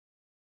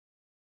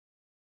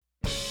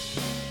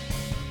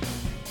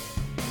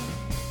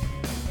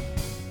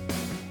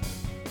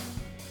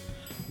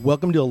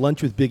Welcome to A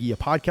Lunch with Biggie, a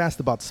podcast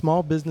about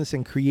small business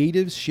and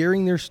creatives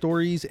sharing their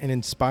stories and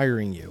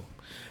inspiring you.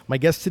 My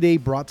guest today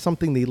brought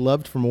something they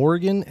loved from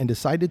Oregon and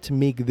decided to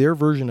make their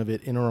version of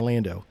it in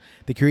Orlando.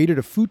 They created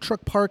a food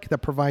truck park that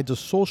provides a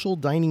social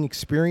dining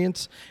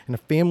experience and a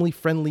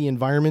family-friendly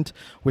environment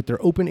with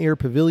their open-air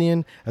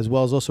pavilion, as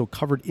well as also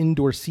covered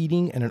indoor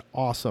seating and an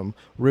awesome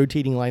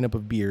rotating lineup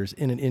of beers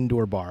in an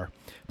indoor bar.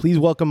 Please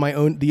welcome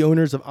the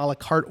owners of A La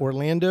Carte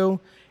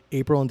Orlando,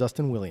 April and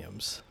Dustin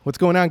Williams. What's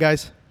going on,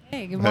 guys?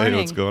 Hey, good morning. Hey,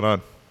 what's going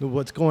on?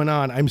 What's going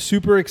on? I'm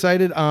super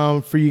excited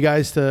for you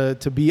guys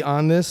to be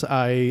on this.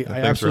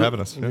 Thanks for having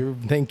us. Yeah.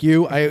 Thank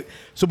you.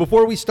 So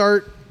before we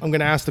start, I'm going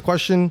to ask the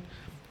question,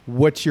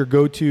 what's your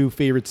go-to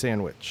favorite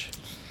sandwich?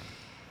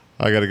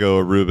 I got to go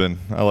with Reuben.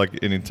 I like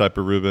any type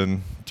of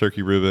Reuben,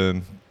 turkey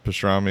Reuben,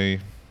 pastrami.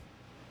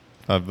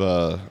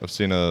 I've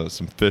seen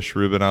some fish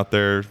Reuben out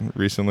there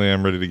recently.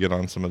 I'm ready to get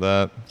on some of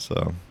that.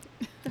 So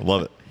I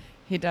love it.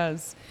 He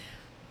does.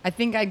 I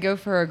think I'd go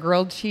for a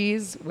grilled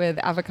cheese with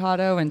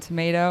avocado and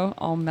tomato,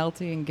 all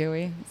melty and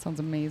gooey. It sounds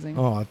amazing.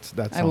 Oh,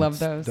 I love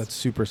those. That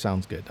super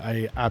sounds good.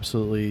 I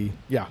absolutely,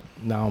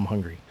 now I'm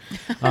hungry.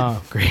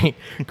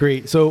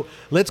 Great. So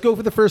let's go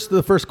for the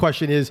first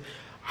question is,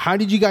 how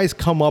did you guys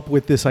come up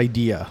with this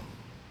idea?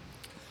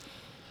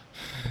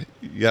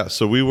 Yeah,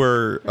 so we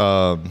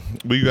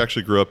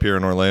actually grew up here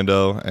in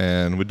Orlando,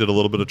 and we did a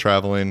little bit of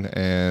traveling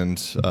and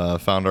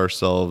found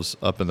ourselves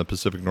up in the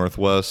Pacific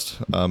Northwest,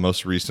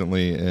 most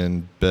recently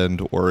in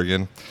Bend,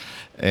 Oregon.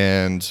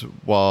 And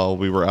while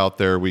we were out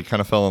there, we kind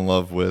of fell in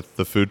love with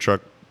the food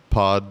truck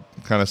pod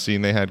kind of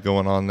scene they had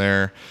going on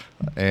there,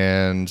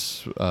 and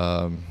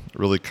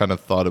really kind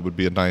of thought it would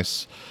be a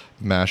nice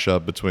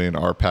mashup between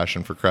our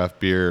passion for craft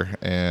beer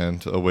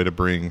and a way to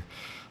bring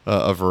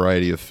a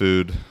variety of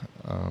food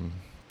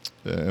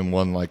in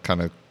one like kind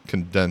of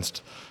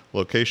condensed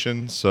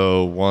location.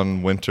 So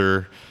one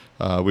winter,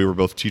 we were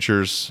both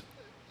teachers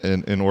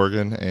in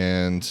Oregon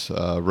and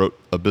wrote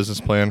a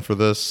business plan for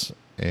this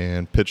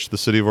and pitched the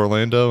city of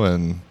Orlando,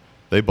 and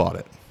they bought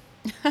it.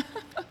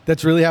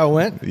 That's really how it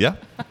went? Yeah,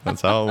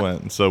 that's how it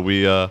went. And so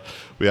we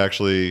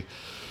actually,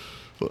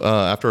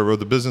 after I wrote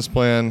the business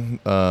plan,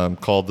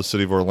 called the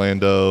city of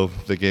Orlando.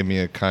 They gave me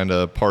a kind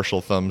of partial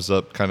thumbs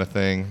up kind of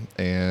thing,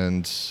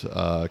 and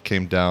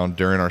came down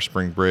during our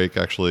spring break,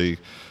 actually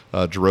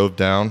drove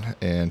down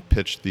and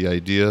pitched the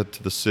idea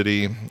to the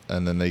city,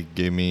 and then they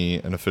gave me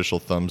an official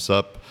thumbs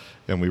up,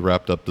 and we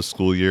wrapped up the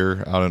school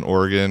year out in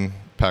Oregon,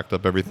 packed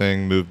up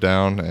everything, moved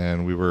down,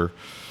 and we were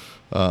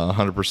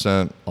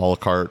 100% a la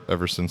carte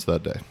ever since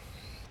that day.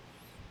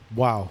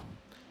 Wow.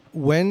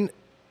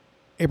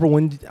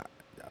 April,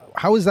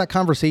 how is that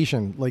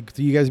conversation? Like,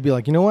 do you guys be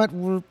like, you know what?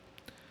 We're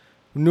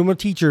no more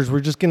teachers. We're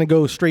just going to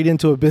go straight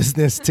into a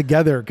business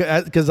together.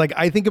 Because like,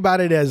 I think about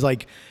it as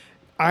like,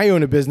 I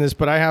own a business,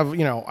 but I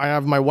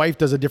have my wife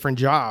does a different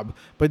job.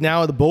 But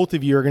now the both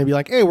of you are going to be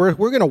like, hey, we're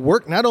going to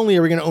work. Not only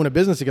are we going to own a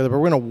business together, but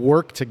we're going to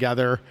work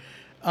together.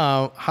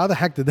 How the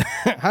heck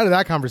how did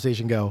that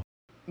conversation go?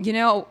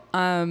 It's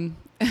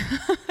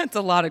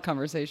a lot of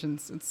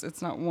conversations.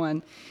 It's not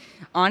one.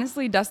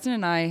 Honestly, Dustin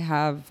and I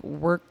have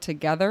worked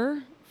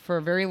together for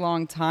a very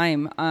long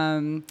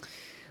time.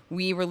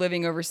 We were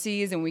living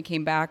overseas and we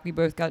came back. We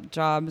both got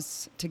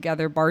jobs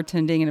together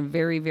bartending in a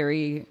very,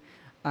 very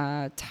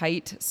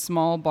tight,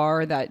 small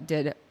bar that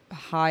did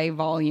high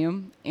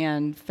volume,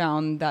 and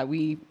found that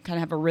we kind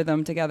of have a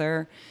rhythm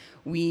together.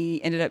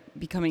 We ended up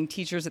becoming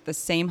teachers at the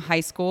same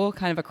high school,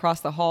 kind of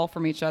across the hall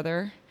from each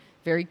other.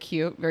 Very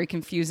cute, very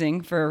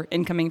confusing for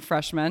incoming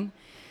freshmen.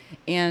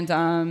 And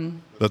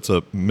that's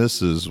a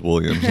Mrs.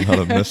 Williams, not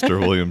a Mr.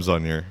 Williams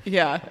on your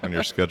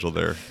schedule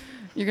there.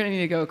 You're going to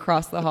need to go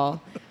across the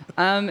hall.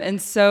 And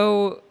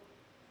so,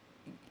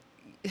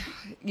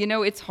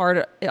 it's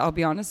hard. I'll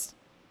be honest.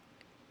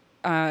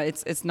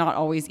 It's not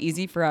always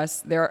easy for us.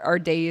 There are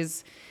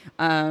days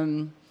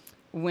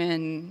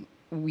when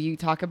we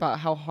talk about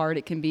how hard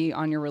it can be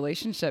on your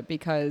relationship,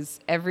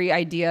 because every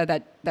idea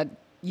that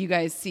you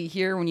guys see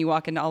here when you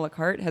walk into A La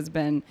Carte has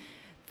been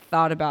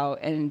thought about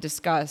and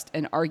discussed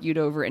and argued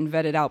over and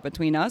vetted out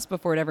between us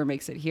before it ever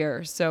makes it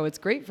here. So it's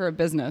great for a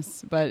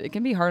business, but it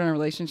can be hard on a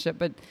relationship.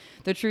 But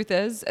the truth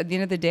is, at the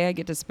end of the day, I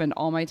get to spend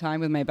all my time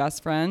with my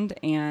best friend,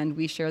 and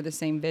we share the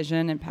same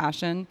vision and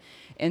passion.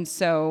 And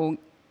so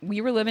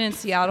we were living in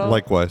Seattle.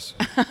 Likewise.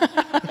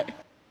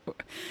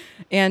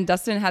 And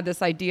Dustin had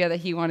this idea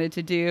that he wanted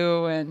to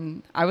do,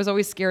 and I was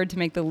always scared to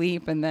make the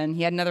leap. And then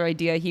he had another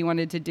idea he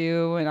wanted to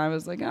do, and I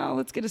was like, oh,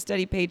 let's get a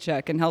steady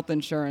paycheck and health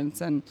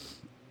insurance. And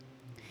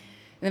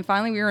then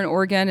finally we were in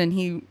Oregon, and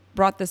he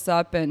brought this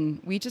up,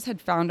 and we just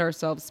had found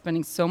ourselves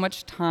spending so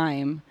much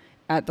time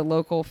at the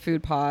local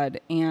food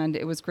pod, and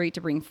it was great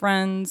to bring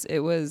friends. It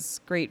was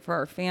great for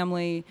our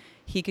family.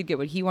 He could get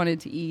what he wanted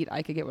to eat.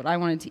 I could get what I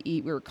wanted to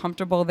eat. We were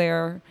comfortable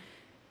there.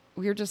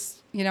 We were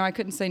just, I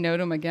couldn't say no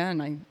to him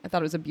again. I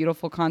thought it was a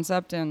beautiful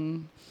concept,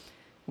 and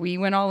we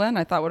went all in.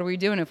 I thought, what are we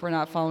doing if we're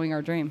not following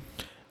our dream?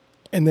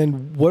 And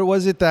then what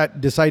was it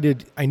that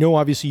decided, I know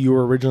obviously you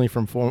were originally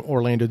from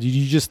Orlando. Did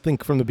you just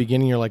think from the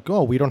beginning, you're like,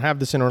 oh, we don't have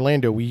this in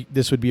Orlando.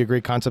 This would be a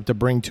great concept to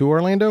bring to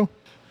Orlando?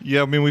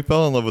 Yeah, I mean, we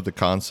fell in love with the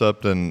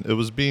concept, and it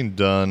was being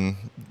done,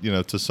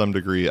 to some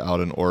degree out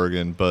in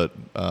Oregon. But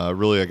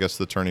really, I guess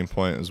the turning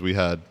point is we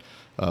had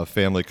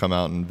family come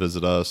out and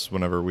visit us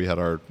whenever we had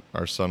our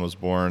son was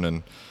born.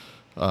 And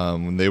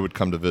when they would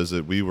come to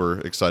visit, we were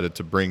excited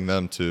to bring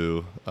them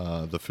to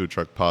the food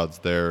truck pods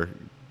there,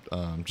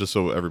 just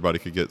so everybody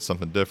could get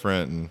something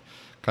different and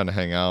kind of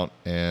hang out.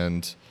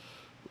 And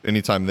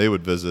anytime they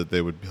would visit,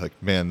 they would be like,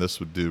 man, this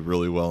would do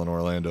really well in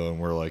Orlando. And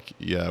we're like,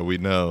 yeah, we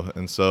know.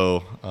 And so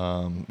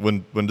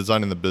when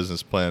designing the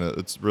business plan,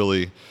 it's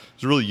really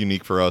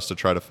unique for us to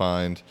try to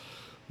find,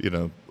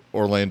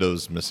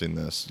 Orlando's missing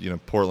this.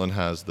 Portland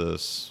has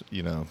this,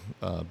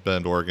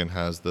 Bend, Oregon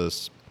has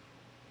this.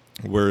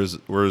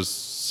 Where's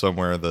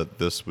somewhere that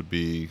this would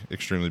be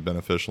extremely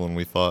beneficial, and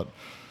we thought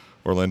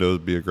Orlando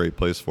would be a great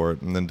place for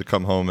it. And then to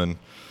come home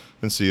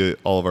and see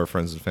all of our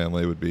friends and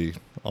family would be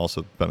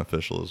also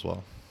beneficial as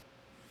well.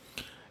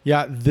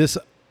 Yeah,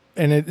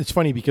 it's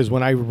funny because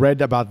when I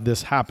read about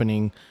this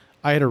happening,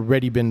 I had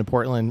already been to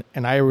Portland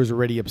and I was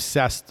already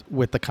obsessed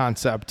with the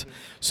concept.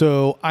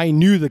 So I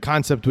knew the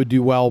concept would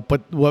do well,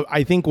 but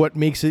what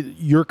makes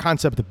your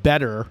concept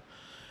better,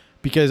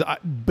 because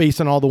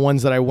based on all the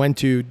ones that I went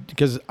to,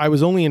 because I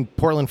was only in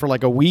Portland for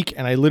like a week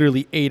and I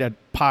literally ate at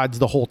Pods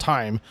the whole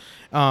time,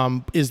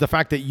 is the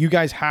fact that you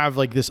guys have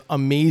like this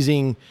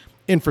amazing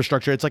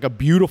infrastructure. It's like a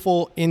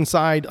beautiful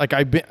inside, like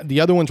the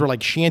other ones were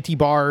like shanty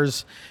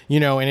bars,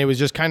 and it was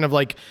just kind of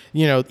like,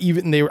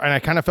 even and I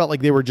kind of felt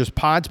like they were just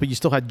pods, but you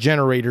still had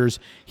generators.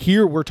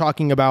 Here we're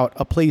talking about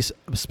a place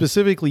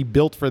specifically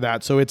built for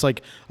that. So it's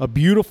like a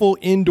beautiful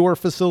indoor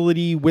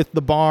facility with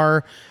the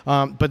bar.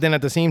 But then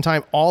at the same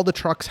time, all the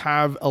trucks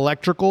have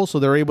electrical, so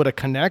they're able to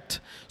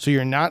connect. So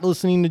you're not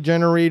listening to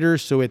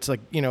generators. So it's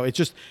like,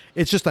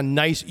 it's just a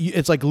nice,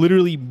 it's like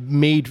literally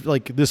made,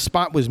 like this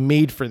spot was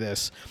made for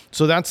this.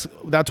 So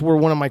that's where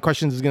one of my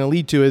questions is going to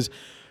lead to is,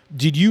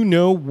 did you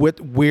know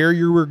where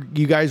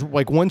you guys,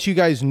 like once you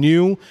guys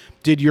knew,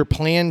 did your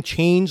plan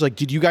change? Like,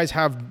 did you guys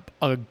have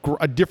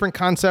a different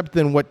concept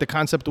than what the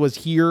concept was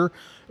here?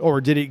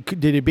 Or did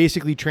it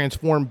basically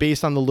transform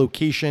based on the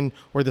location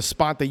or the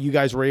spot that you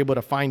guys were able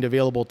to find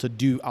available to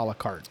do a la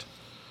carte?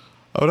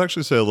 I would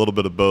actually say a little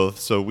bit of both.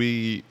 So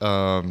we,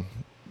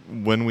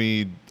 when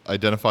we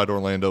identified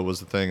Orlando was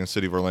the thing and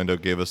City of Orlando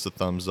gave us the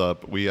thumbs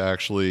up, we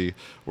actually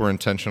were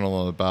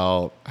intentional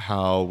about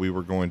how we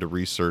were going to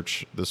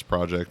research this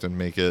project and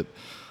make it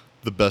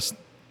the best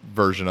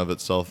version of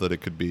itself that it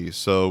could be.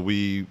 So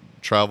we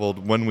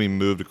traveled, when we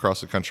moved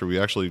across the country, we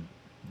actually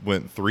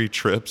went 3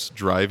 trips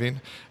driving,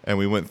 and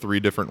we went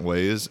 3 different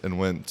ways and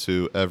went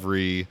to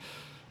every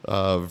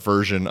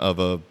version of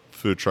a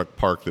food truck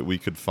park that we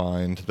could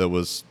find that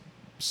was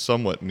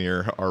somewhat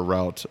near our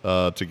route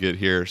to get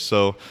here.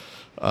 So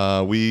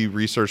we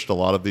researched a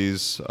lot of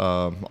these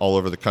all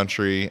over the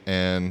country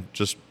and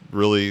just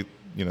really,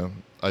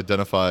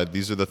 identified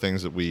these are the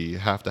things that we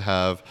have to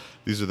have.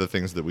 These are the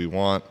things that we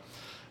want.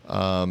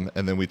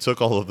 And then we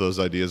took all of those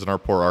ideas, and our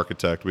poor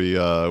architect, we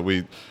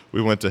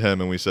went to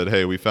him and we said,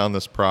 hey, we found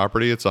this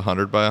property. It's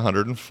 100 by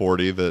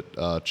 140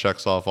 that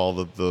checks off all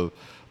of the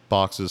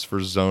boxes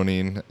for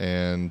zoning,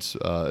 and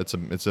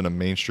it's in a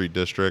Main Street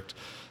district.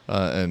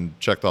 And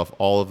checked off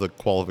all of the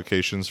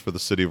qualifications for the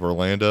City of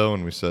Orlando.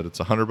 And we said it's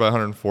 100 by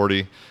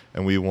 140,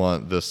 and we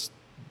want this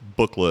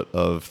booklet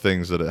of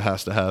things that it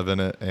has to have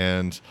in it.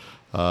 And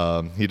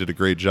he did a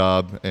great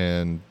job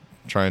in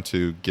trying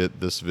to get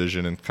this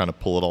vision and kind of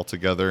pull it all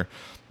together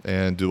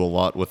and do a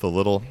lot with a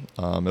little.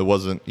 It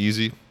wasn't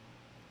easy.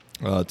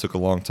 It took a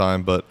long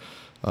time, but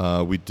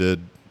we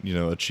did,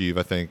 achieve,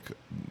 I think,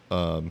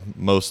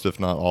 most,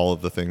 if not all,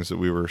 of the things that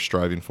we were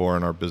striving for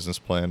in our business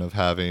plan of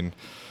having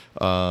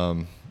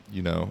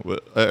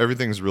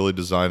everything's really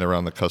designed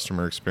around the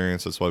customer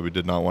experience. That's why we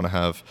did not want to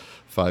have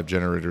 5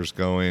 generators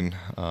going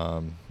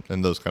and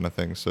those kind of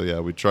things. So yeah,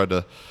 we tried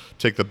to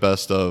take the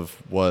best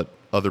of what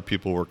other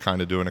people were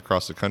kind of doing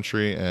across the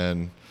country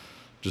and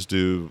just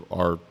do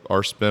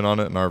our spin on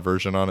it and our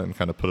version on it and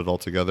kind of put it all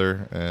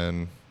together.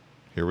 And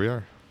here we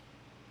are.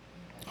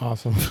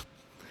 Awesome.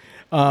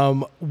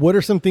 What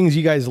are some things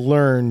you guys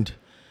learned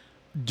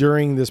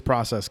during this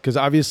process? Because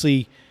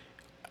obviously,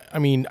 I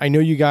mean, I know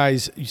you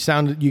guys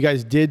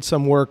did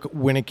some work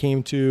when it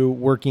came to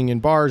working in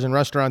bars and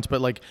restaurants,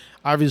 but like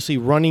obviously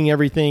running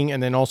everything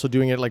and then also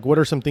doing it, like what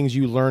are some things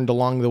you learned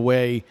along the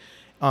way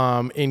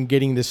in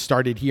getting this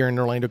started here in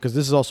Orlando? Because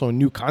this is also a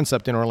new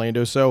concept in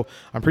Orlando. So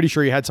I'm pretty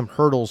sure you had some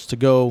hurdles to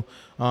go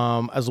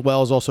as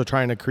well as also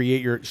trying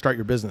to start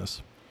your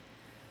business.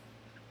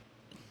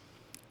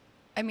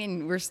 I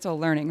mean, we're still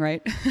learning,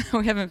 right?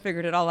 We haven't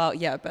figured it all out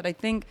yet, but I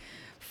think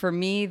for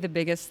me, the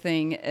biggest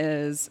thing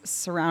is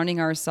surrounding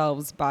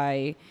ourselves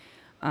by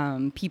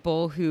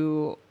people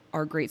who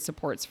are great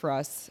supports for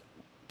us.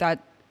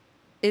 That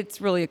it's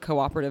really a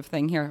cooperative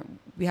thing here.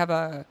 We have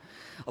a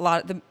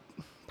lot of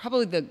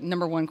probably the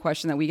number one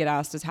question that we get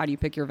asked is, how do you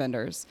pick your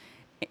vendors?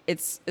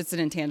 it's an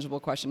intangible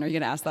question. Are you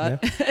going to ask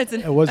that?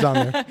 Yeah. It was on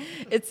there.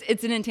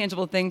 It's an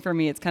intangible thing for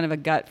me. It's kind of a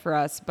gut for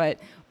us, but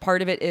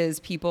part of it is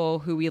people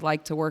who we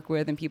like to work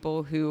with and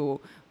people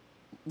who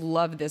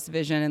love this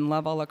vision and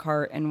love a la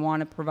carte and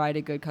want to provide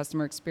a good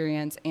customer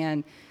experience.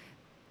 And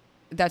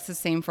that's the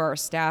same for our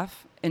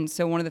staff. And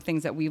so one of the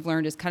things that we've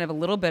learned is kind of a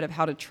little bit of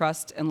how to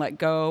trust and let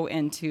go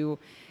and to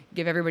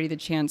give everybody the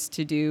chance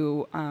to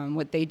do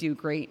what they do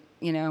great,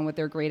 and what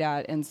they're great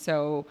at. And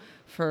so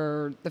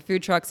for the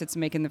food trucks, it's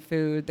making the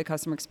food, the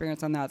customer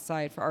experience on that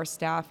side. For our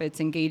staff, it's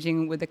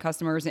engaging with the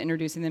customers and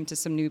introducing them to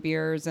some new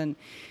beers. And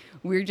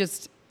we're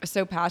just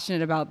so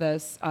passionate about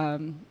this.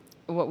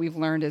 What we've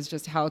learned is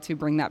just how to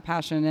bring that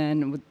passion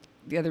in with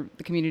the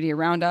community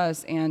around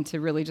us and to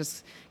really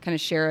just kind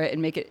of share it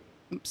and make it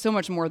so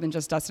much more than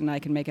just Dustin and I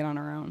can make it on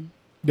our own.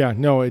 Yeah,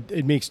 no,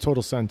 it makes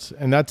total sense.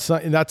 And that's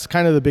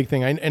kind of the big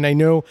thing. I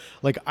know,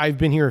 like, I've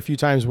been here a few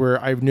times where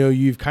I know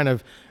you've kind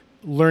of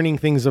learning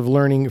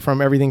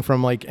from everything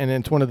from like, and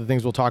it's one of the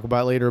things we'll talk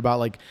about later about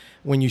like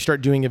when you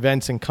start doing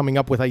events and coming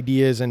up with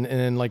ideas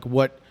and like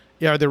what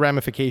are the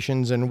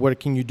ramifications and what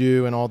can you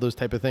do and all those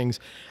type of things.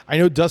 I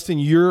know, Dustin,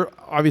 you're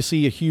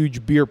obviously a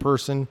huge beer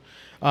person.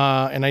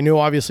 And I know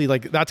obviously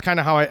like that's kind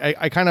of how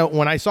I kind of,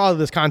 when I saw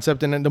this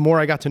concept and then the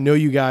more I got to know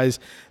you guys,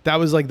 that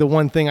was like the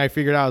one thing I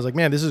figured out. I was like,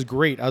 man, this is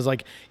great. I was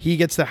like, he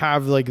gets to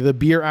have like the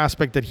beer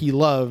aspect that he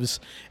loves.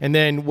 And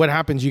then what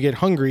happens? You get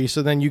hungry.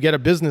 So then you get a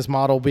business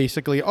model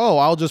basically. Oh,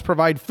 I'll just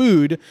provide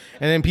food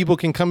and then people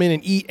can come in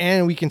and eat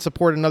and we can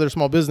support another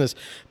small business.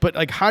 But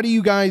like, how do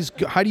you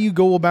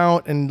go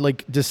about and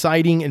like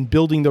deciding and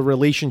building the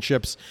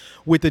relationships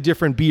with the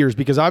different beers?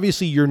 Because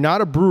obviously you're not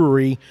a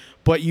brewery,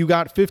 but you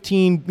got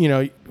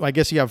 15, I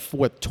guess you have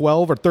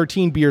 12 or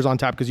 13 beers on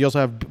tap because you also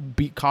have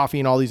coffee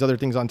and all these other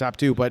things on tap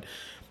too. But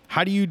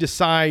how do you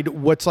decide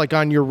what's like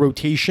on your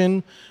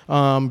rotation?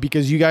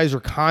 Because you guys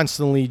are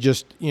constantly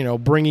just,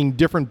 bringing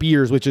different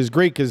beers, which is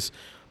great because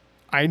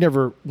I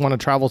never want to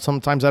travel.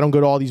 Sometimes I don't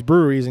go to all these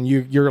breweries and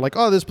you're like,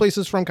 oh, this place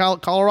is from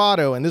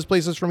Colorado and this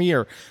place is from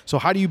here. So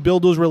how do you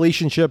build those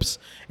relationships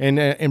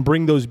and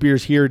bring those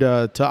beers here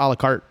to a la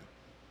carte?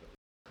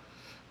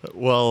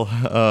 Well,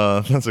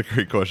 that's a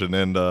great question.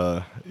 And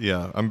I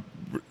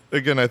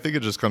think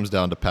it just comes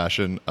down to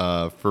passion.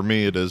 For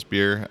me, it is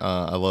beer.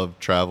 I love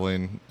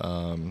traveling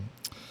and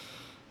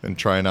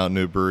trying out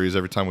new breweries.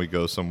 Every time we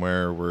go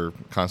somewhere, we're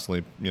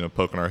constantly,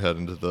 poking our head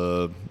into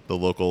the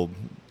local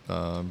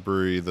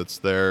brewery that's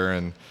there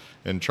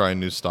and trying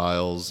new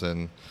styles.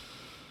 And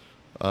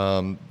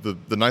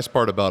the nice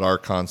part about our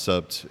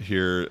concept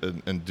here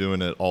and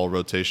doing it all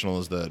rotational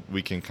is that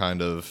we can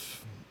kind of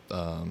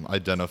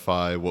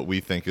identify what we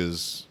think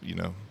is,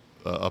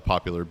 a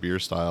popular beer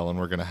style, and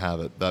we're going to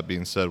have it. That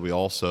being said, we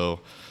also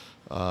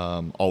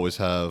always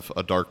have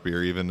a dark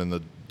beer, even in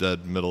the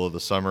dead middle of the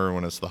summer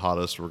when it's the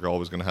hottest. We're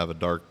always going to have a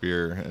dark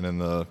beer, and in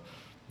the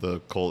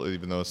cold,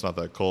 even though it's not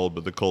that cold,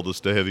 but the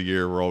coldest day of the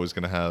year, we're always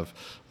going to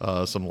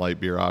have some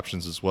light beer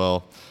options as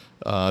well.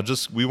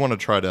 We want to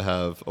try to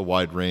have a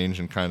wide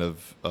range and kind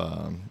of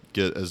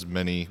get as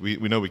many. We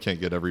know we can't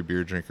get every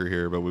beer drinker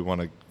here, but we want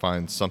to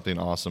find something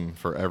awesome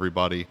for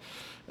everybody.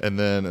 And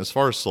then as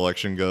far as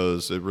selection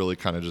goes, it really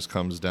kind of just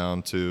comes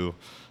down to,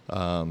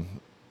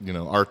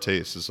 our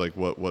taste is like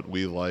what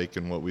we like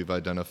and what we've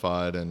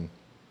identified. And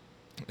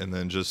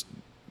then just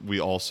we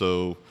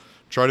also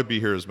try to be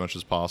here as much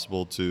as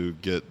possible to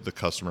get the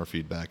customer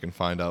feedback and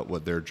find out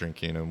what they're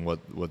drinking and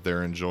what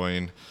they're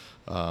enjoying.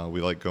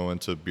 We like going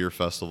to beer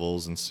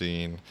festivals and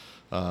seeing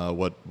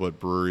what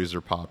breweries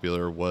are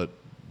popular, what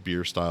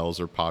beer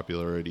styles are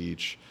popular at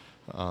each.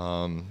 We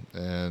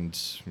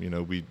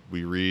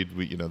read,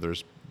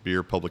 there's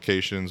beer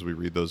publications, we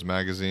read those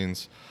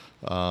magazines.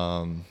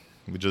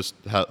 We just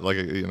have, like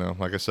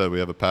I said, we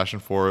have a passion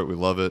for it. We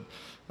love it.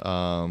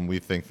 We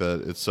think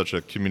that it's such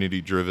a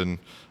community-driven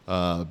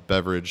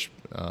beverage.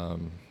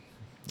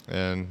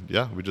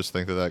 We just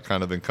think that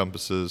kind of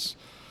encompasses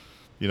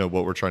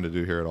what we're trying to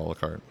do here at a la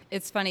carte.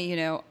 It's funny,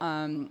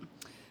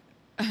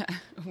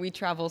 we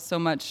travel so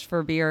much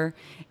for beer,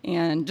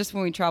 and just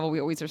when we travel, we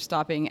always are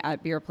stopping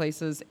at beer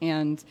places,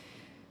 and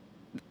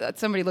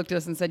somebody looked at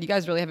us and said, you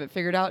guys really have it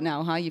figured out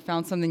now, huh? You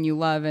found something you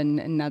love,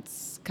 and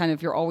that's kind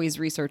of, you're always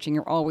researching,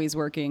 you're always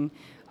working.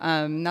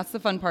 That's the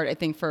fun part, I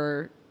think,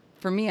 for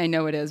me, I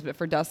know it is, but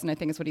for Dustin, I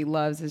think it's what he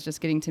loves, is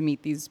just getting to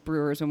meet these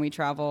brewers when we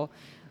travel.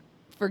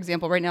 For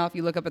example, right now, if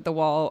you look up at the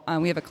wall,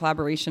 we have a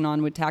collaboration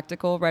on with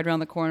Tactical right around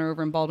the corner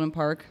over in Baldwin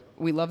Park.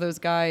 We love those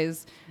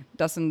guys.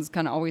 Dustin's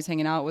kind of always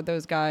hanging out with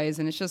those guys,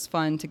 and it's just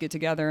fun to get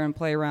together and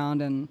play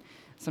around, and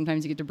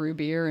sometimes you get to brew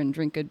beer and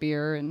drink good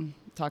beer and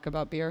talk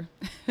about beer.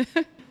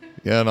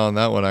 Yeah, and on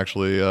that one,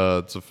 actually,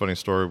 it's a funny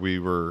story. We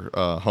were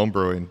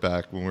homebrewing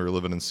back when we were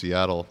living in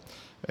Seattle,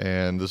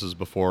 and this is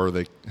before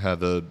they had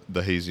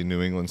the hazy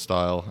New England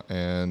style,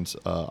 and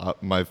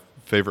my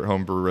favorite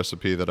homebrew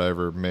recipe that I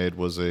ever made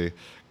was a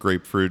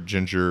grapefruit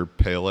ginger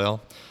pale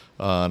ale.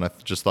 And I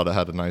just thought it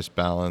had a nice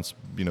balance,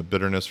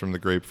 bitterness from the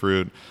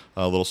grapefruit,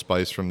 a little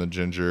spice from the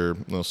ginger, a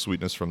little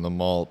sweetness from the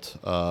malt.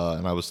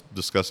 And I was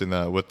discussing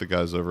that with the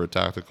guys over at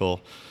Tactical.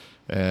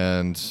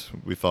 And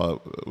we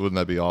thought, wouldn't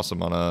that be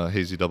awesome on a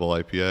hazy double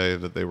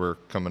IPA that they were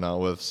coming out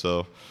with?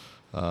 So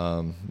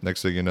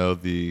next thing you know,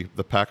 the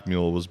Pack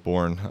Mule was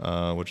born,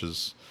 which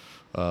is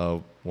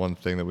one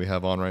thing that we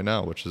have on right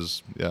now, which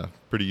is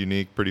pretty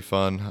unique, pretty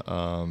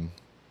fun.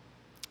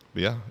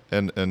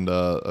 And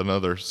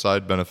another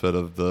side benefit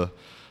of the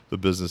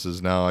business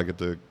is now I get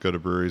to go to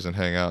breweries and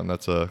hang out, and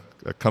that's a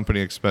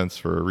company expense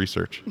for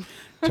research.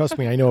 Trust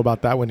me, I know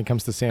about that when it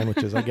comes to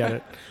sandwiches. I get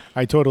it.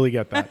 I totally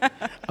get that.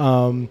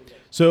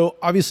 So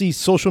obviously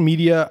social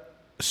media,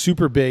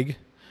 super big.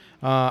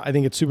 I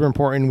think it's super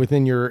important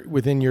within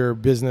your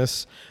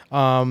business.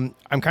 I'm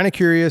kind of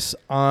curious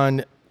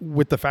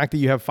with the fact that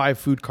you have 5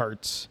 food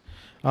carts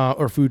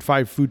or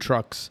 5 food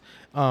trucks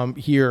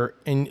here,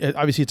 and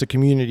obviously it's a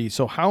community.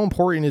 So how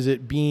important is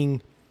it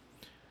being,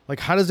 like,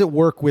 how does it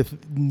work with,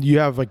 you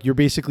have like, you're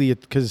basically,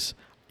 because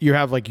you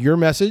have like your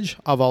message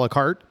of a la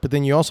carte, but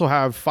then you also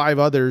have 5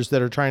 others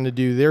that are trying to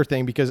do their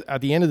thing, because at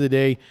the end of the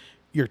day,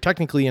 you're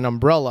technically an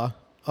umbrella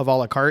of a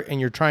la carte,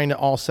 and you're trying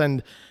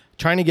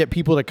to get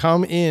people to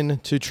come in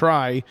to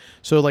try.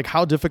 So like,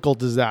 how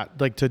difficult is that,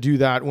 like, to do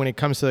that when it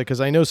comes to, because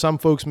I know some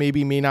folks may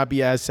not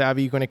be as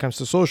savvy when it comes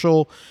to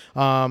social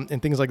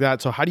and things like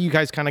that. So how do you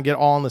guys kind of get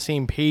all on the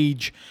same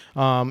page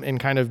and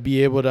kind of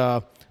be able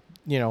to,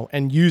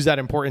 and use that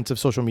importance of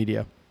social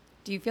media?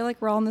 Do you feel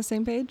like we're all on the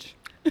same page?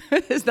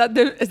 Is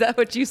that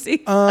what you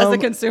see as a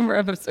consumer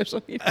of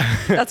social media?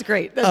 That's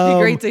great. That'd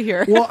be great to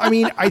hear. Well, I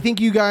mean, I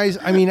think you guys,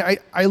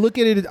 I look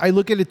at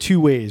it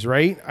 2 ways,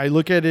 right? I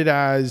look at it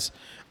as,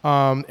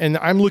 and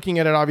I'm looking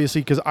at it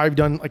obviously because I've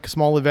done like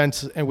small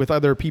events and with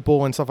other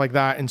people and stuff like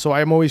that. And so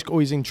I'm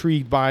always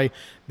intrigued by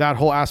that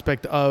whole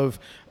aspect of,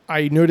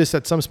 I noticed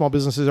that some small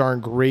businesses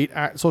aren't great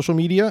at social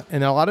media,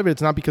 and a lot of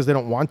it's not because they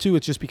don't want to.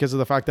 It's just because of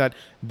the fact that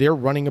they're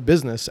running a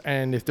business,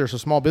 and if there's a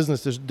small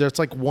business, there's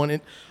like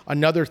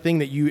another thing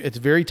that it's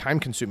very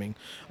time consuming.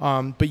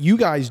 But you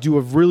guys do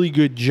a really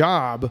good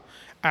job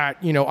at,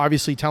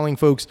 obviously telling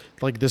folks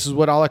like, this is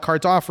what a la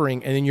carte's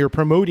offering, and then you're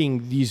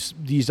promoting these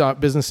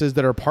businesses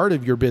that are part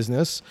of your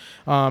business,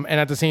 and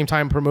at the same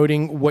time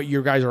promoting what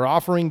you guys are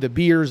offering, the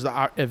beers,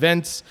 the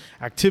events,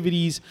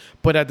 activities.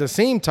 But at the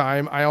same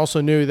time, I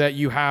also knew that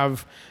you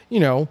have,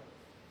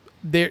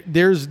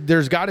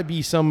 there's got to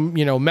be some,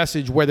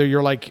 message, whether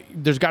you're like,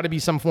 there's got to be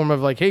some form of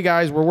like, hey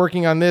guys, we're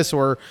working on this,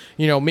 or,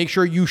 make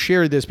sure you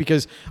share this,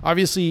 because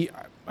obviously,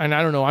 and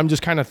I don't know, I'm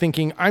just kind of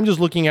thinking, I'm just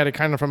looking at it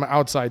kind of from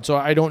outside. So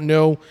I don't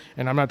know,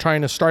 and I'm not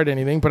trying to start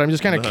anything, but I'm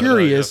just kind of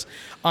curious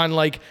on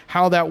like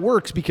how that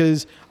works,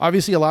 because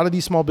obviously a lot of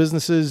these small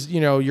businesses,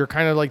 you're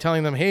kind of like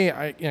telling them,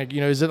 hey,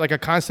 is it like a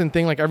constant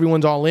thing, like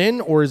everyone's all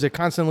in, or is it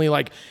constantly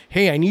like,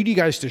 hey, I need you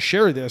guys to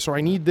share this, or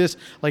I need this,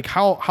 like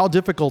how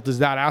difficult is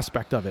that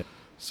aspect of it?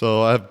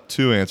 So I have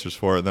 2 answers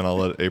for it. Then I'll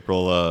let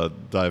April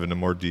dive into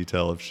more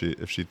detail if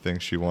she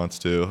thinks she wants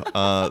to.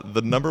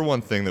 The number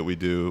one thing that we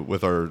do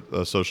with our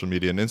social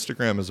media, and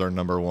Instagram is our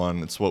number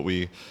one. It's what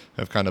we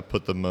have kind of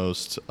put the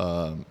most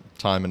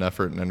time and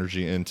effort and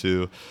energy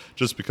into,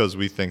 just because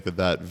we think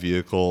that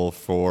vehicle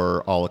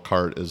for a la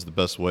carte is the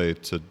best way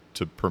to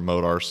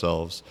promote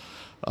ourselves.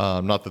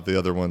 Not that the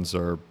other ones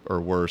are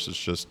worse. It's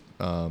just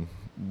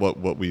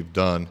what we've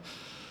done.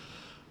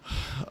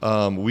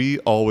 We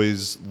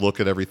always look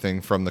at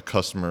everything from the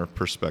customer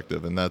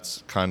perspective, and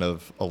that's kind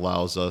of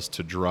allows us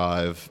to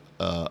drive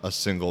a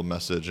single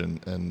message,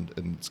 and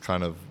it's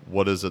kind of,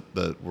 what is it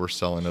that we're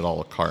selling at a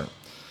la carte.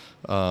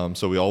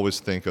 So we always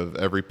think of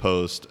every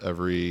post,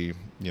 every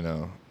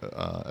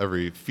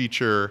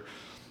feature,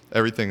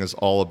 everything is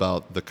all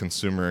about the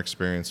consumer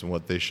experience and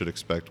what they should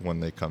expect when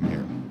they come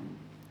here.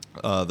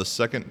 The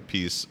second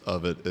piece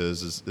of it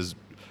is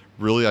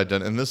really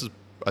and this is,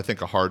 I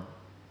think, a hard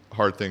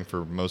thing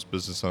for most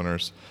business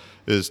owners,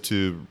 is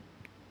to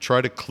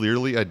try to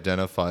clearly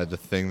identify the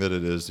thing that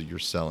it is that you're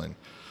selling.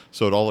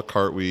 So at a la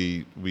carte,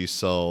 we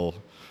sell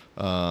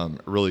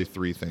really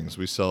 3 things.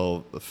 We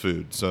sell the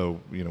food.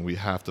 So, we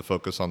have to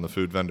focus on the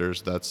food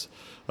vendors. That's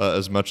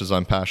as much as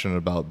I'm passionate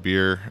about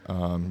beer.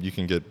 You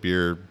can get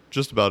beer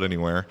just about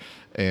anywhere.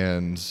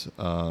 And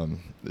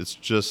it's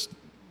just,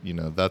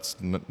 that's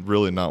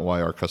really not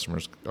why our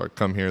customers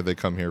come here. They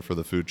come here for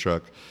the food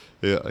truck,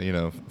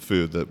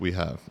 food that we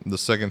have. The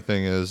second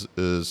thing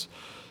is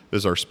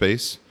our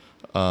space.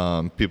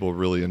 People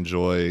really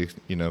enjoy,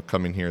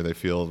 coming here. They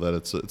feel that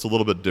it's a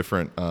little bit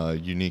different,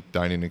 unique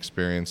dining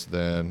experience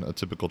than a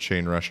typical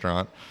chain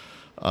restaurant.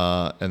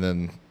 And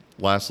then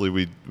lastly,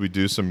 we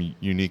do some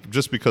unique,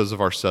 just because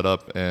of our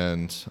setup,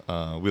 and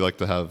we like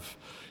to have,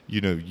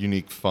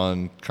 unique,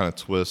 fun kind of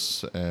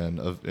twists, and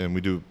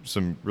we do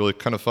some really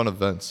kind of fun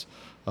events.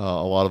 A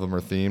lot of them are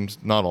themed.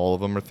 Not all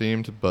of them are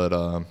themed,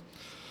 but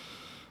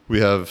we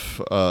have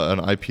an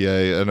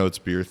IPA. I know it's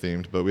beer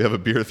themed, but we have a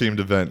beer themed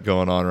event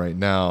going on right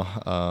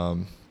now.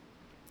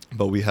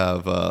 But we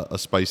have a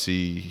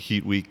spicy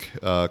heat week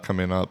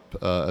coming up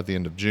at the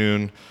end of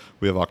June.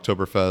 We have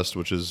Oktoberfest,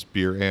 which is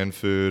beer and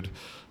food.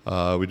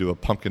 We do a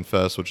Pumpkin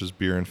Fest, which is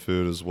beer and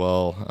food as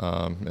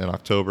well, in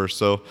October.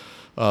 So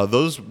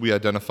those we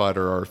identified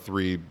are our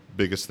three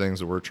biggest things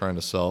that we're trying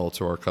to sell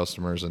to our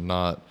customers, and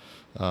not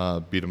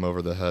beat them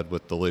over the head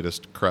with the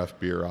latest craft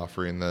beer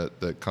offering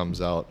that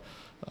comes out.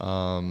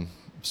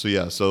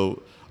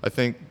 So I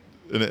think,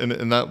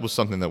 and that was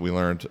something that we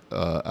learned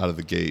out of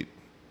the gate,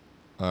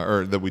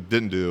 or that we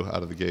didn't do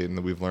out of the gate, and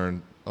that we've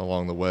learned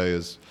along the way,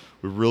 is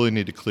we really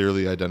need to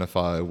clearly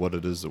identify what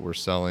it is that we're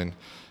selling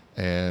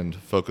and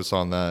focus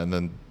on that. And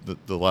then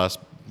the last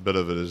bit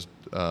of it is,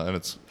 and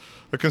it's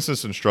a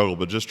consistent struggle,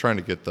 but just trying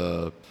to get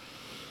the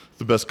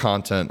best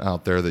content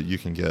out there that you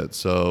can get.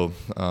 So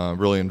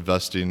really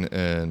investing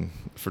in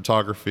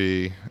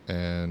photography,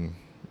 and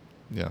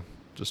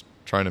just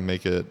trying to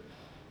make it,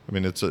 I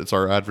mean, it's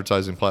our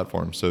advertising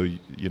platform. So,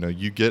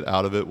 you get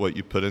out of it what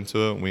you put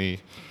into it.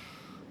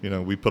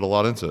 And we put a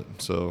lot into it.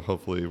 So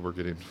hopefully we're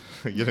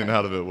getting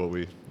out of it what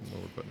we're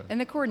putting in.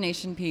 And the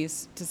coordination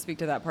piece, to speak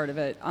to that part of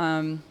it,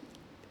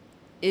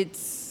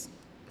 it's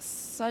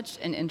such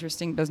an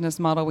interesting business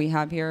model we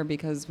have here,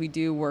 because we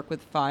do work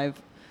with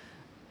 5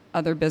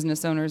 other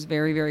business owners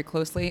very, very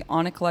closely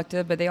on a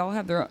collective, but they all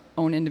have their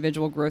own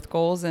individual growth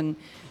goals. And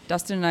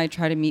Dustin and I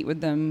try to meet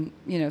with them,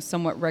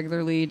 somewhat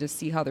regularly to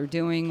see how they're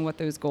doing, what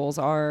those goals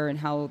are, and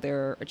how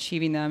they're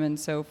achieving them. And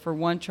so for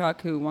one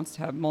truck who wants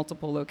to have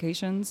multiple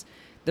locations,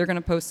 they're going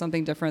to post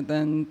something different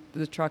than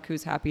the truck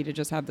who's happy to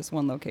just have this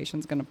one location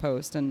is going to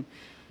post. And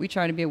we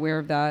try to be aware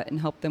of that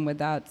and help them with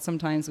that.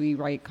 Sometimes we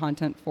write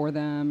content for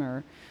them,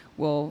 or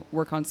we'll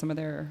work on some of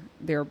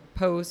their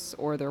posts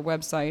or their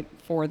website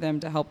for them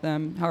to help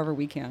them however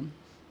we can.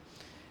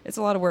 It's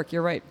a lot of work,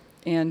 you're right.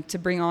 And to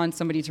bring on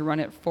somebody to run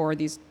it for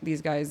these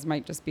guys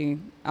might just be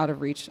out of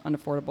reach,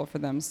 unaffordable for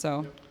them.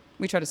 So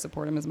we try to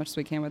support them as much as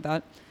we can with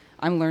that.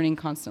 I'm learning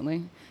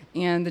constantly.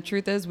 And the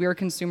truth is, we're a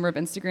consumer of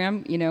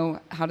Instagram.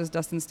 How does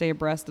Dustin stay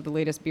abreast of the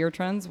latest beer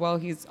trends? Well,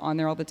 he's on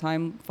there all the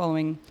time,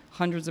 following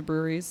hundreds of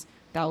breweries,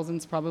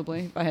 thousands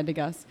probably, if I had to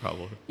guess.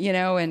 Probably.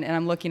 And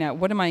I'm looking at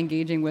what am I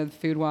engaging with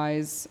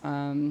food-wise.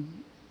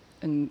 And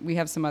we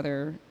have some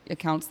other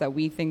accounts that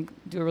we think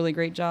do a really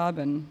great job,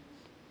 and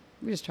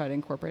we just try to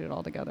incorporate it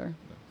all together.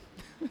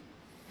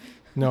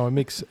 No, it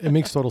makes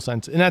total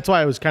sense. And that's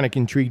why I was kind of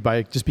intrigued by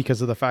it, just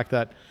because of the fact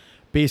that,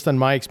 based on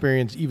my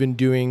experience, even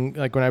doing,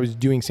 like when I was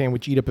doing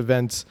Sandwich Eat Up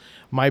events,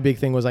 my big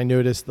thing was I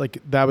noticed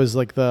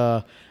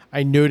the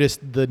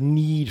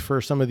need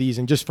for some of these,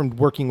 and just from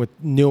working with,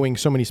 knowing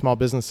so many small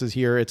businesses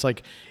here, it's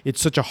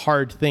such a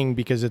hard thing,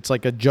 because it's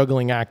like a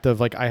juggling act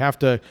of I have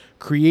to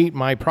create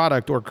my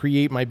product or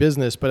create my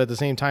business, but at the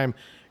same time,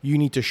 you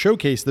need to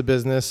showcase the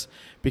business,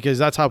 because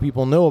that's how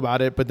people know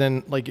about it. But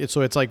then it's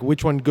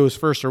which one goes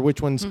first, or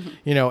which one's, and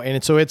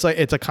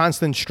it's a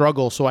constant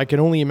struggle. So I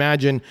can only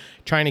imagine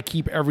trying to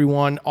keep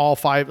everyone, all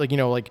 5,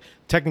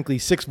 technically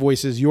 6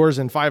 voices, yours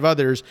and 5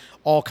 others,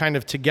 all kind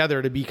of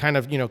together to be kind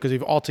of, because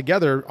if all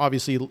together,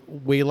 obviously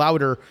way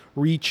louder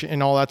reach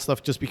and all that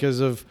stuff, just because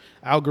of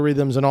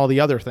algorithms and all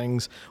the other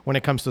things when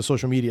it comes to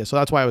social media. So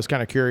that's why I was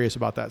kind of curious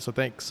about that. So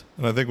thanks.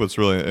 And I think what's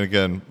really, and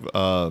again,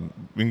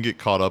 we can get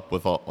caught up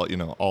with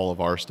all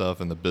of our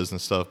stuff and the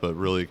business stuff, but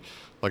really,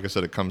 like I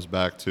said, it comes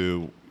back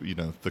to,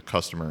 the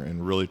customer,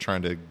 and really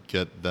trying to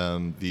get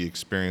them the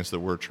experience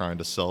that we're trying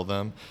to sell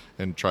them,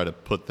 and try to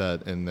put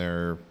that in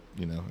their,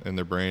 in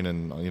their brain,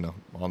 and,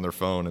 on their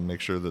phone, and make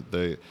sure that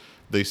they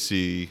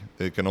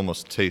can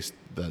almost taste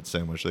that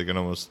sandwich. They can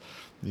almost,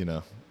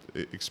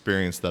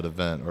 experience that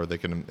event, or they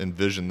can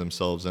envision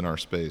themselves in our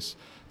space.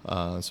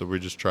 So we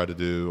just try to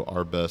do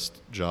our best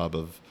job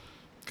of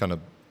kind of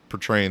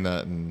portraying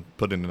that and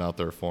putting it out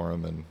there for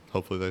them, and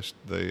hopefully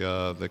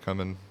they come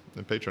in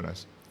and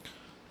patronize.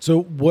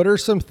 So what are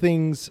some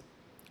things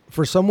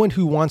for someone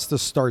who wants to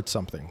start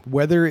something,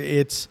 whether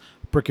it's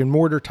brick and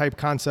mortar type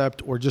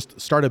concept or just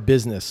start a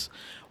business?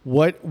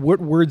 What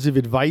words of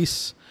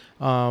advice,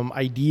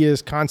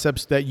 ideas,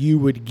 concepts that you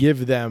would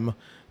give them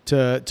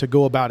to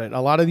go about it?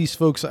 A lot of these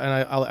folks, and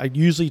I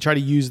usually try to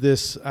use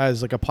this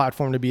as like a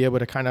platform to be able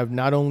to kind of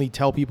not only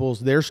tell people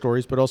their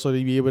stories, but also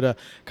to be able to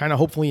kind of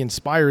hopefully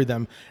inspire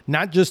them,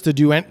 not just to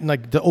do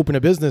to open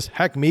a business,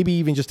 heck, maybe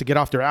even just to get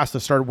off their ass to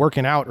start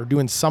working out or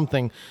doing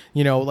something.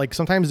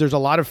 Sometimes there's a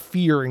lot of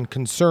fear and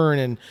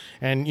concern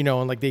and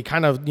they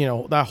kind of,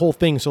 that whole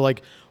thing. So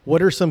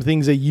what are some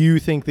things that you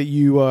think that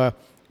you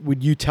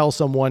would you tell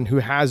someone who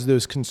has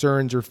those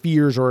concerns or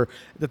fears, or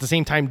at the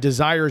same time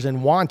desires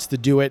and wants to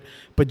do it,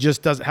 but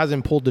just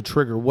hasn't pulled the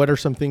trigger? What are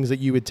some things that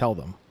you would tell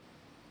them?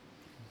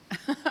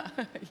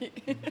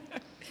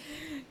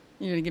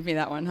 You're going to give me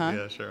that one, huh?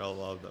 Yeah, sure. I'll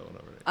lob that one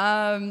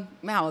over.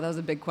 Wow, that was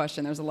a big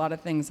question. There's a lot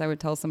of things I would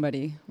tell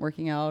somebody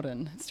working out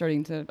and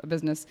starting a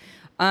business.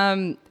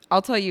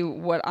 I'll tell you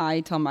what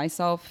I tell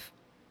myself,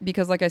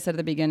 because like I said at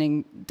the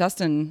beginning,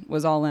 Dustin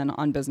was all in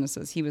on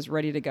businesses. He was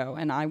ready to go,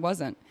 and I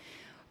wasn't.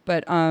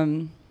 But,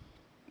 you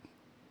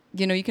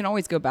can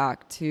always go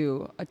back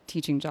to a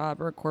teaching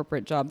job or a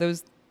corporate job.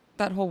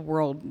 that whole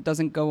world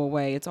doesn't go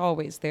away. It's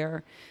always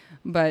there.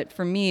 But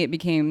for me, it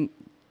became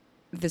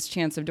this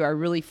chance of, do I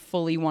really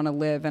fully want to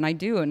live? And I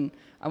do. And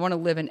I want to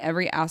live in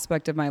every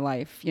aspect of my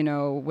life,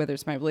 whether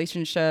it's my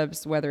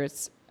relationships, whether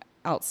it's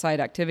outside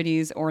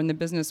activities, or in the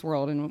business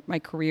world and my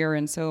career.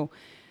 And so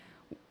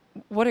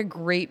what a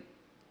great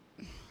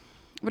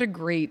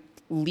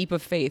leap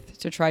of faith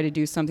to try to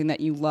do something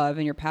that you love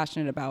and you're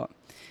passionate about.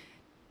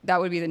 That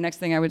would be the next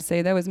thing I would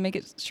say, though, is make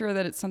it sure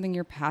that it's something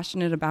you're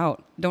passionate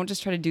about. Don't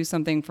just try to do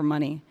something for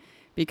money,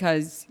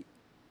 because,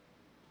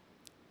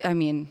 I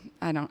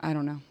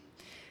don't know.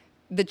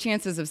 The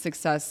chances of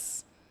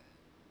success,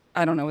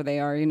 I don't know what they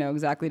are,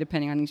 exactly,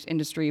 depending on each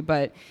industry.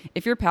 But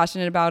if you're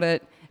passionate about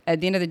it, at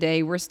the end of the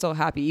day, we're still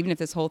happy, even if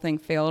this whole thing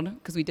failed,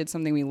 because we did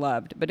something we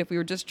loved. But if we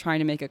were just trying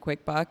to make a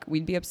quick buck,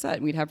 we'd be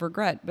upset. We'd have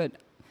regret. But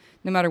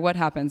no matter what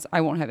happens, I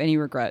won't have any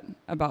regret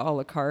about a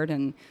la carte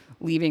and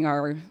leaving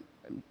our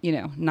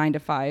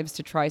 9-to-5s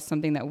to try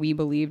something that we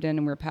believed in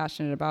and we're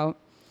passionate about.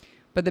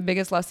 But the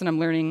biggest lesson I'm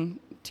learning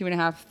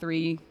 2.5,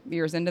 3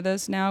 years into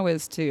this now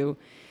is to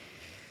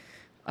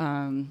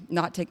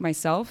not take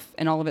myself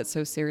and all of it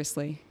so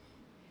seriously.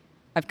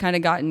 I've kind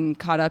of gotten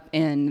caught up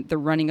in the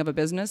running of a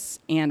business,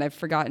 and I've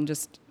forgotten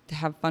just to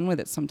have fun with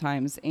it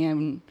sometimes.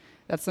 And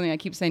that's something I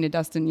keep saying to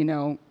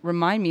Dustin,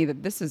 remind me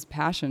that this is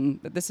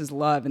passion, that this is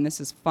love, and this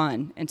is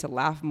fun, and to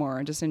laugh more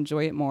and just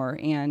enjoy it more.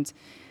 And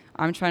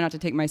I'm trying not to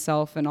take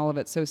myself and all of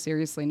it so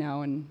seriously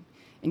now, and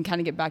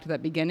kind of get back to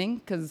that beginning,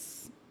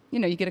 because,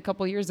 you get a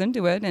couple years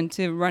into it and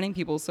to running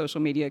people's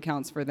social media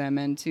accounts for them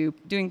and to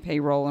doing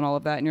payroll and all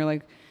of that. And you're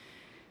like,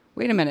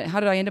 wait a minute, how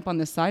did I end up on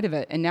this side of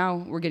it? And now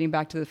we're getting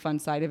back to the fun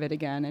side of it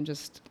again and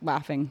just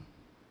laughing.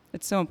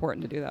 It's so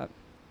important to do that.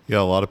 Yeah,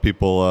 a lot of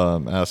people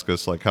ask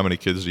us, like, how many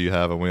kids do you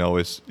have? And we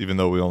always, even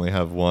though we only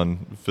have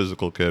one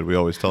physical kid, we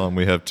always tell them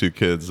we have 2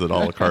 kids, that a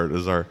la carte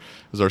is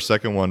our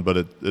second one. But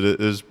it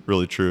is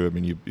really true. I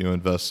mean, you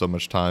invest so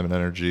much time and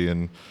energy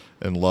and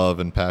love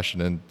and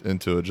passion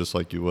into it, just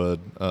like you would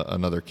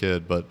another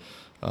kid. But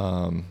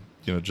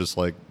just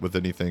like with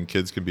anything,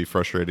 kids can be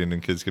frustrating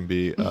and kids can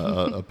be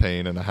a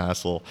pain and a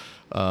hassle,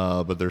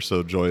 but they're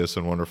so joyous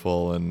and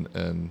wonderful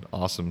and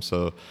awesome.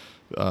 So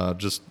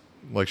just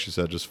like she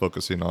said, just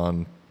focusing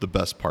on the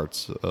best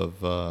parts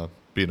of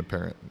being a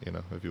parent,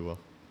 if you will.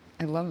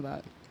 I love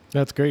that.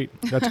 That's great.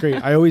 That's great.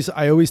 I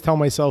always tell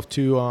myself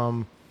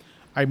to,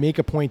 I make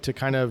a point to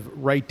kind of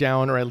write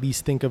down, or at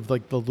least think of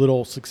like the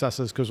little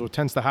successes, because what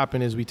tends to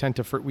happen is we tend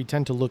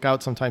to look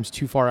out sometimes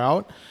too far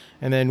out,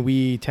 and then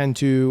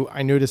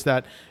I notice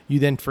that you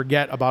then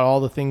forget about all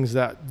the things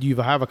that you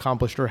have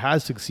accomplished or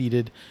has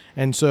succeeded.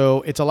 And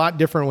so it's a lot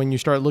different when you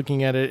start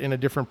looking at it in a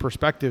different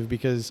perspective,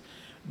 because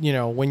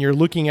when you're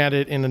looking at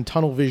it in a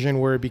tunnel vision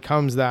where it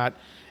becomes that,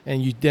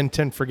 and you then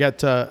tend to forget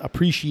to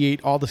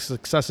appreciate all the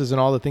successes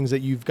and all the things that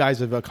you guys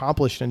have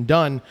accomplished and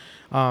done,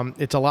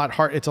 it's a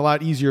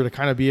lot easier to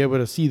kind of be able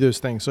to see those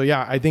things. So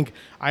yeah, I think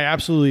I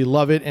absolutely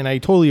love it, and I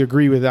totally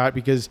agree with that,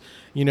 because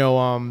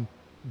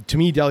to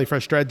me, Deli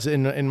Fresh Threads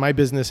in my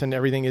business and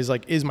everything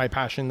is my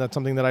passion. That's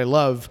something that I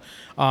love,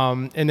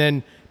 and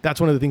then that's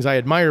one of the things I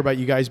admire about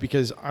you guys,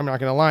 because I'm not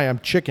going to lie, I'm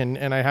chicken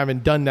and I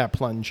haven't done that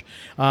plunge,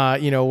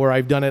 where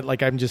I've done it.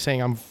 Like, I'm just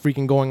saying I'm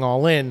freaking going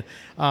all in.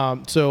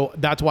 So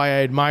that's why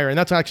I admire. And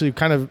that's actually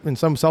kind of, in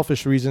some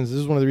selfish reasons, this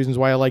is one of the reasons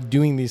why I like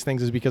doing these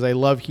things, is because I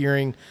love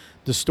hearing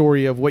the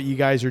story of what you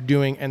guys are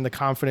doing and the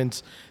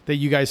confidence that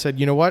you guys said,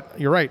 you know what,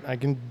 you're right, I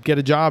can get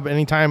a job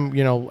anytime,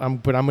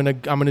 but I'm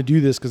going to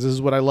do this because this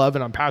is what I love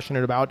and I'm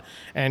passionate about,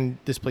 and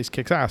this place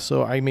kicks ass.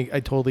 So I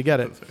totally get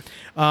it.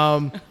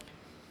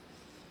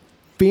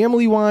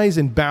 Family-wise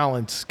and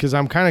balance, because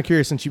I'm kind of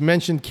curious, since you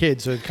mentioned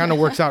kids, so it kind of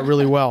works out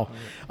really well.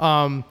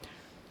 And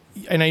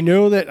I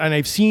know that, and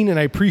I've seen and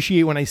I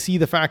appreciate when I see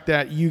the fact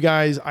that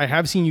I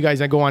have seen you guys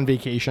that go on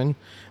vacation.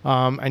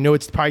 I know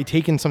it's probably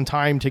taken some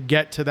time to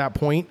get to that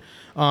point.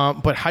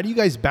 But how do you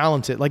guys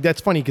balance it? Like,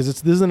 that's funny, because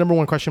this is the number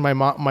one question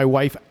my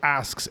wife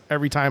asks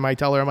every time I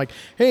tell her. I'm like,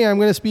 hey, I'm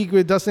going to speak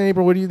with Dustin and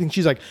April. What do you think?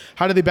 She's like,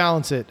 how do they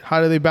balance it? How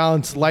do they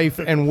balance life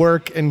and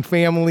work and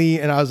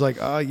family? And I was like,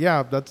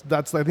 yeah, I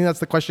think that's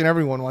the question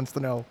everyone wants to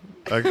know.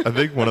 I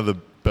think one of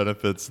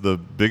the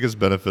biggest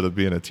benefit of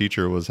being a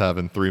teacher was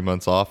having 3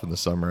 months off in the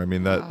summer. I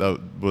mean, that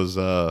was,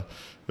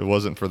 it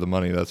wasn't for the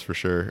money, that's for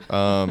sure.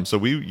 So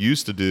we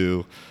used to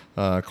do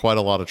quite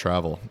a lot of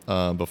travel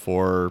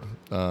before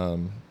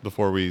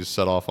we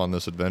set off on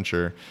this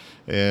adventure,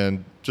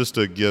 and just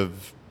to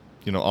give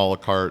a la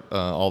carte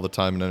all the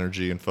time and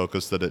energy and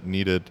focus that it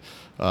needed,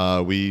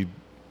 we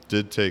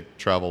did take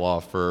travel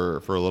off for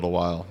a little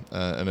while,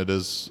 and it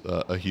is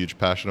a huge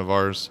passion of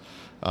ours.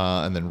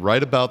 And then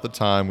right about the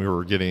time we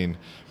were getting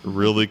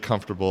really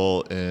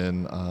comfortable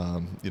in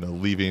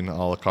leaving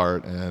a la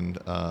carte and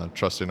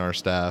trusting our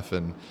staff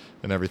and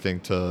everything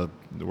to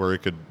where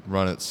it could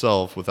run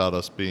itself without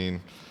us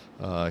being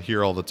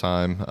here all the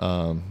time,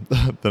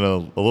 then a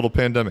little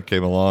pandemic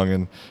came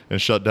along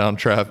and shut down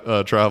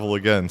travel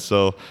again.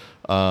 So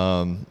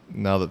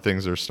now that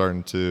things are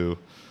starting to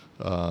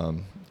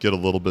get a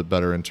little bit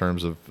better in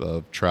terms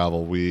of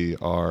travel.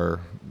 We're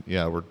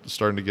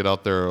starting to get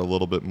out there a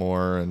little bit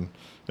more and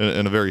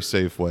in a very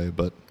safe way.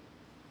 But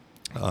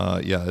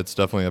it's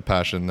definitely a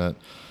passion that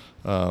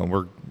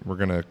we're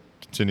going to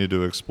continue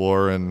to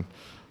explore. And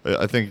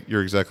I think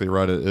you're exactly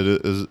right.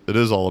 It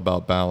is all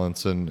about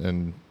balance,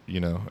 and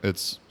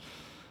it's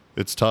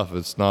tough.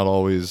 It's not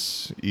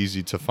always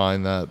easy to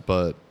find that,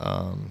 but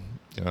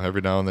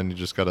every now and then you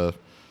just got to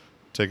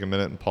take a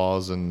minute and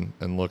pause and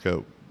look at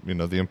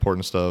the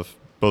important stuff,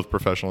 both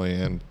professionally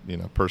and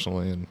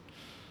personally,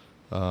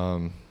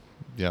 and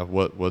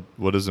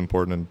what is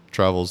important. And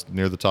travel's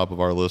near the top of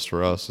our list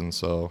for us, and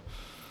so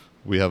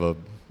we have a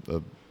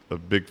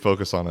big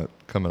focus on it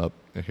coming up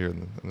here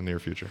in the near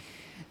future.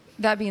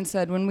 That being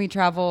said, when we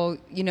travel,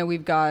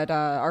 we've got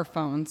our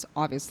phones,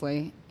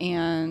 obviously,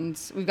 and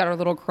we've got our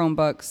little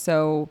Chromebooks.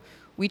 So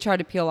we try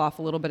to peel off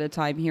a little bit of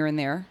time here and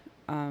there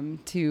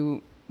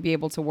to be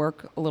able to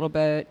work a little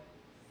bit,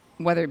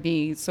 whether it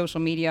be social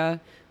media,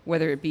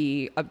 whether it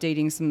be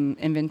updating some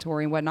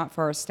inventory and whatnot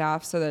for our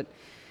staff, so that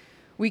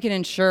we can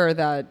ensure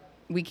that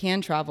we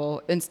can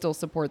travel and still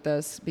support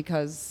this,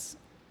 because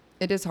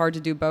it is hard to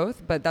do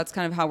both. But that's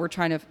kind of how we're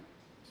trying to.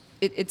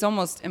 It's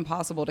almost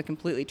impossible to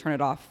completely turn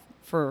it off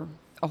for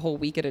a whole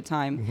week at a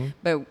time. Mm-hmm.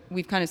 But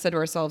we've kind of said to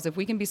ourselves, if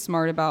we can be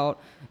smart about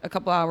a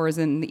couple hours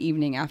in the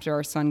evening after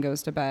our son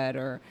goes to bed,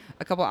 or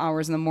a couple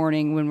hours in the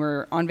morning when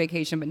we're on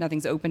vacation but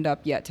nothing's opened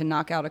up yet, to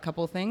knock out a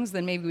couple of things,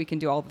 then maybe we can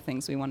do all the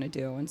things we want to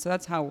do. And so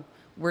that's how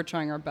we're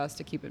trying our best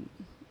to keep it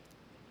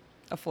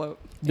afloat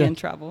and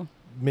travel.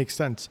 Makes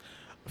sense.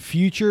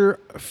 Future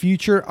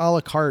a la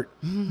carte.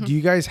 Mm-hmm. Do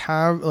you guys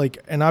have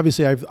and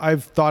obviously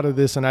I've thought of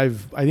this, and I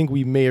think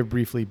we may have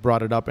briefly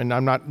brought it up, and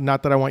I'm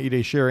not that I want you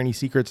to share any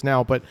secrets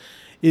now, but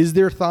is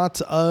there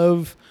thoughts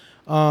of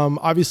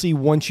obviously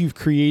once you've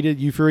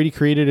already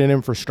created an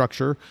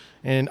infrastructure,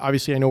 and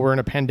obviously I know we're in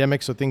a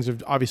pandemic, so things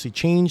have obviously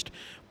changed,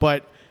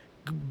 but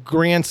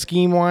grand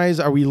scheme wise,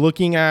 are we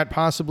looking at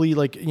possibly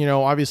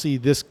obviously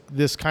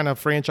this kind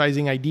of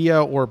franchising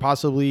idea, or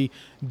possibly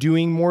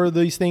doing more of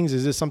these things?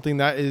 Is this something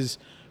that is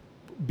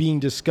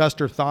being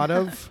discussed or thought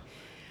of?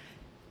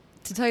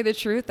 To tell you the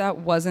truth, that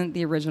wasn't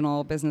the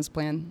original business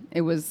plan.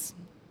 It was,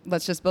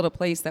 let's just build a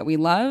place that we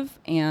love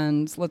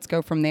and let's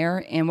go from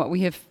there. And what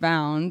we have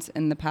found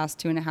in the past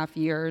 2.5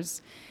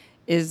 years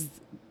is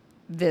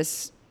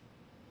this,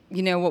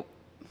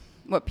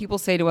 what people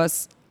say to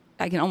us,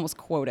 I can almost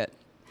quote it.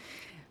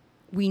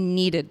 We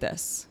needed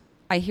this.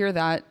 I hear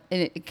that,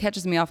 and it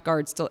catches me off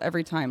guard still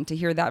every time to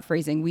hear that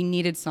phrasing. We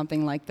needed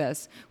something like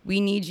this. We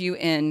need you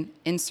in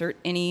insert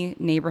any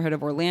neighborhood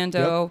of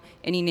Orlando,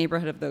 any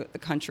neighborhood of the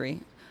country.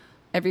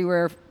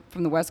 Everywhere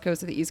from the West Coast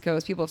to the East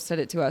Coast, people have said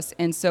it to us.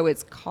 And so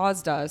it's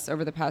caused us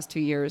over the past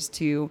 2 years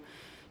to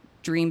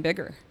dream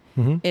bigger.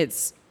 Mm-hmm.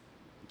 It's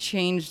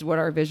changed what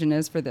our vision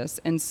is for this.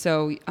 And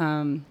so,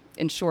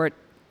 in short,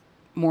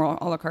 more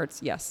a la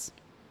cartes, yes.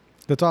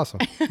 That's awesome.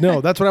 No,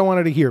 that's what I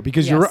wanted to hear,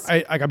 because yes.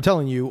 I'm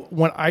telling you,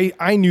 when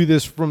I knew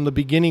this from the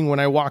beginning when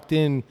I walked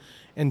in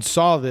and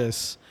saw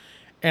this,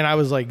 and I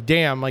was like,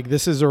 damn,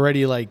 this is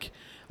already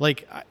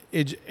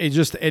it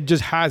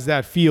just has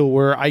that feel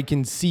where I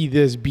can see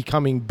this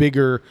becoming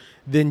bigger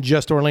than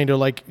just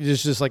Orlando.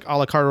 It's just a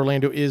la carte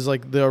Orlando is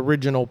the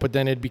original, but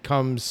then it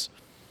becomes,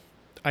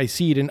 I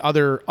see it in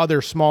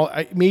other small,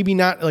 maybe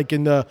not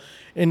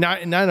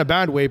not in a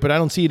bad way, but I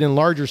don't see it in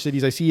larger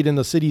cities. I see it in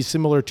the cities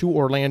similar to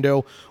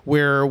Orlando,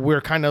 where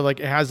we're kind of it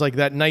has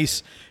that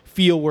nice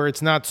feel where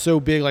it's not so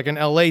big like an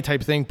LA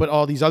type thing, but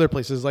all these other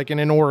places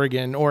in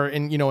Oregon or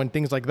in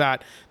things like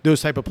that,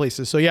 those type of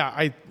places. So yeah,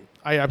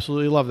 I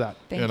absolutely love that.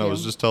 Thank you. I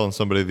was just telling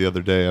somebody the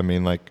other day,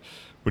 when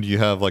you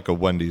have a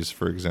Wendy's,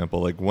 for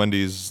example,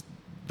 Wendy's,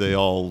 they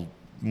all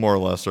more or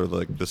less are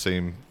the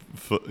same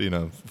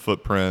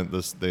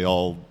footprint. They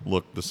all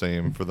look the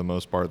same for the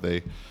most part.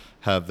 They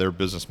have their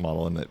business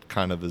model, and it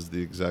kind of is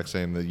the exact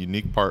same. The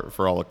unique part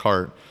for a la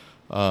carte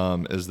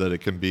is that it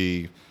can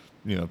be,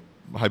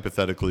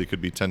 hypothetically, it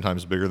could be 10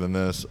 times bigger than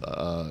this.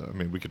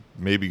 We could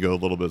maybe go a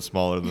little bit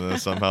smaller than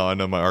this somehow. I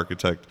know my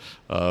architect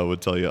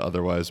would tell you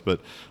otherwise,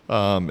 but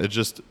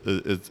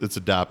it's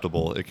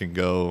adaptable. It can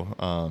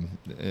go,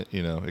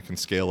 it can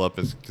scale up,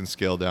 it can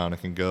scale down,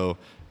 it can go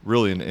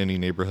really in any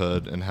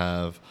neighborhood and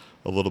have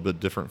a little bit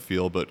different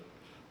feel, but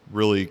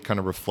really kind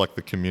of reflect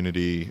the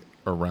community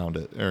around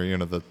it,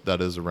 or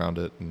that is around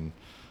it. And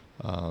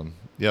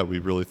we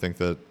really think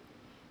that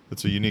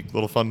it's a unique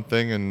little fun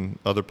thing, and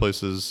other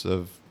places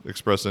have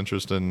expressed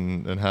interest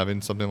in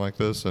having something like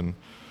this, and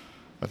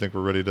I think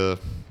we're ready to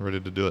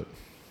do it.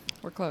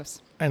 We're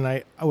close.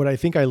 And what I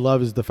think I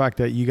love is the fact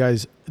that you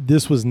guys,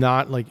 this was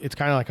not it's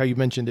kind of like how you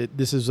mentioned it.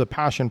 This is a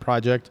passion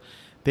project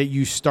that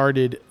you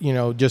started,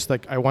 just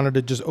I wanted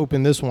to just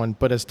open this one,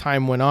 but as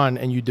time went on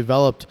and you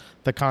developed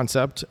the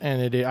concept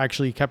and it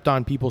actually kept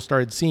on, people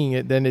started seeing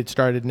it, then it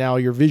started, now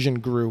your vision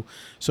grew.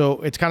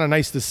 So it's kind of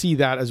nice to see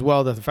that as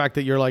well, that the fact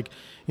that you're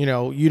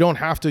you don't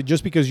have to,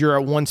 just because you're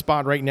at one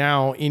spot right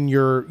now in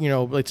your,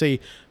 let's say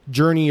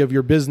journey of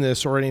your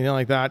business or anything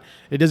like that,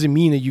 it doesn't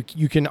mean that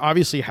you can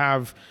obviously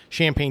have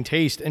champagne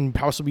taste and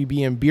possibly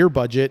be in beer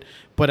budget,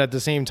 but at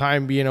the same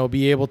time,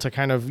 be able to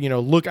kind of,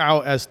 look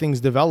out as things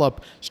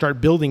develop,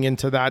 start building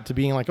into that to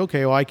being like,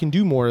 okay, well, I can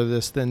do more of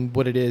this than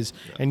what it is.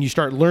 Yeah. And you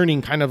start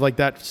learning kind of like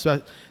that,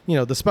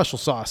 the special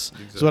sauce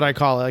is what I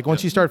call it. Like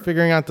once you start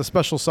figuring out the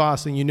special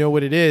sauce and you know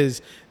what it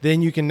is,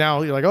 then you can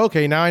now, you're like,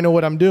 okay, now I know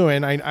what I'm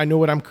doing. I know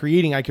what I'm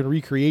creating. I can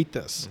recreate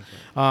this.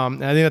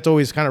 And I think that's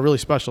always kind of really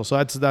special.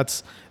 So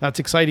that's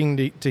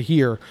exciting to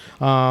hear.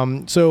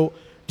 So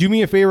do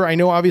me a favor. I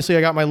know obviously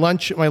I got my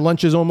lunch. My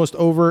lunch is almost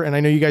over, and I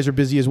know you guys are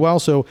busy as well.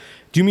 So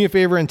do me a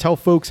favor and tell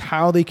folks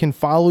how they can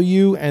follow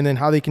you and then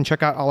how they can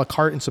check out A La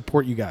Carte and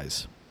support you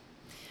guys.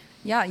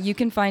 Yeah, you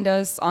can find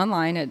us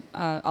online at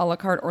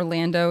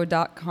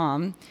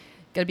alacarteorlando.com.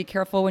 Got to be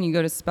careful when you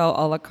go to spell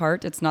a la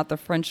carte. It's not the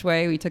French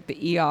way. We took the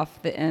E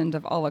off the end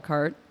of a la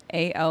carte,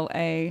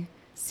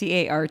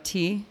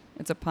 ALACART.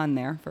 It's a pun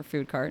there for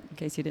food cart, in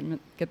case you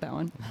didn't get that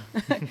one.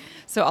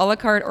 So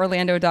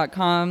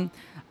alacarteorlando.com,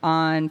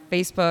 on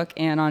Facebook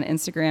and on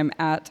Instagram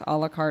at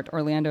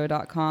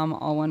alacarteorlando.com,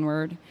 all one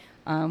word.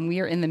 We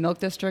are in the Milk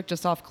District,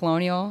 just off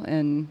Colonial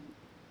in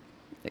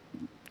the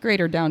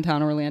greater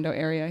downtown Orlando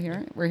area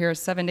here. We're here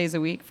 7 days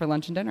a week for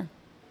lunch and dinner.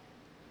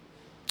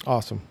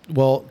 Awesome.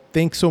 Well,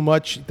 thanks so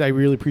much. I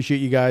really appreciate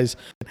you guys.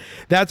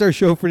 That's our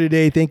show for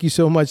today. Thank you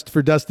so much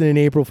for Dustin and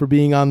April for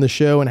being on the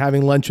show and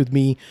having lunch with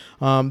me.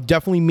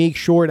 Definitely make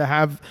sure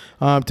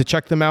to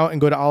check them out and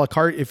go to A La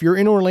Carte. If you're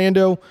in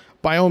Orlando,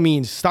 by all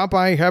means, stop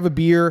by, have a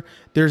beer.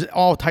 There's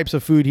all types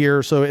of food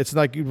here. So it's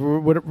like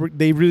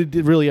they really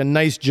did a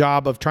nice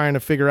job of trying to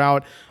figure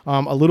out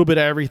a little bit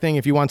of everything.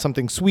 If you want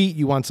something sweet,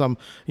 you want some,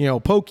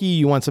 pokey,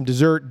 you want some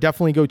dessert,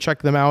 definitely go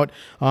check them out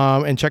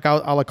and check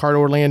out A La Carte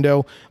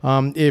Orlando.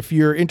 If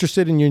you're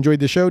interested and you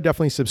enjoyed the show,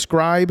 definitely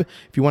subscribe.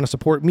 If you want to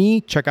support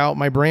me, check out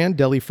my brand,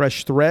 Deli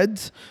Fresh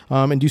Threads,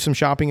 and do some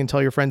shopping and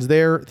tell your friends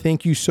there.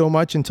 Thank you so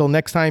much. Until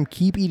next time,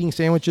 keep eating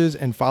sandwiches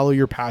and follow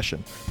your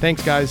passion.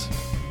 Thanks, guys.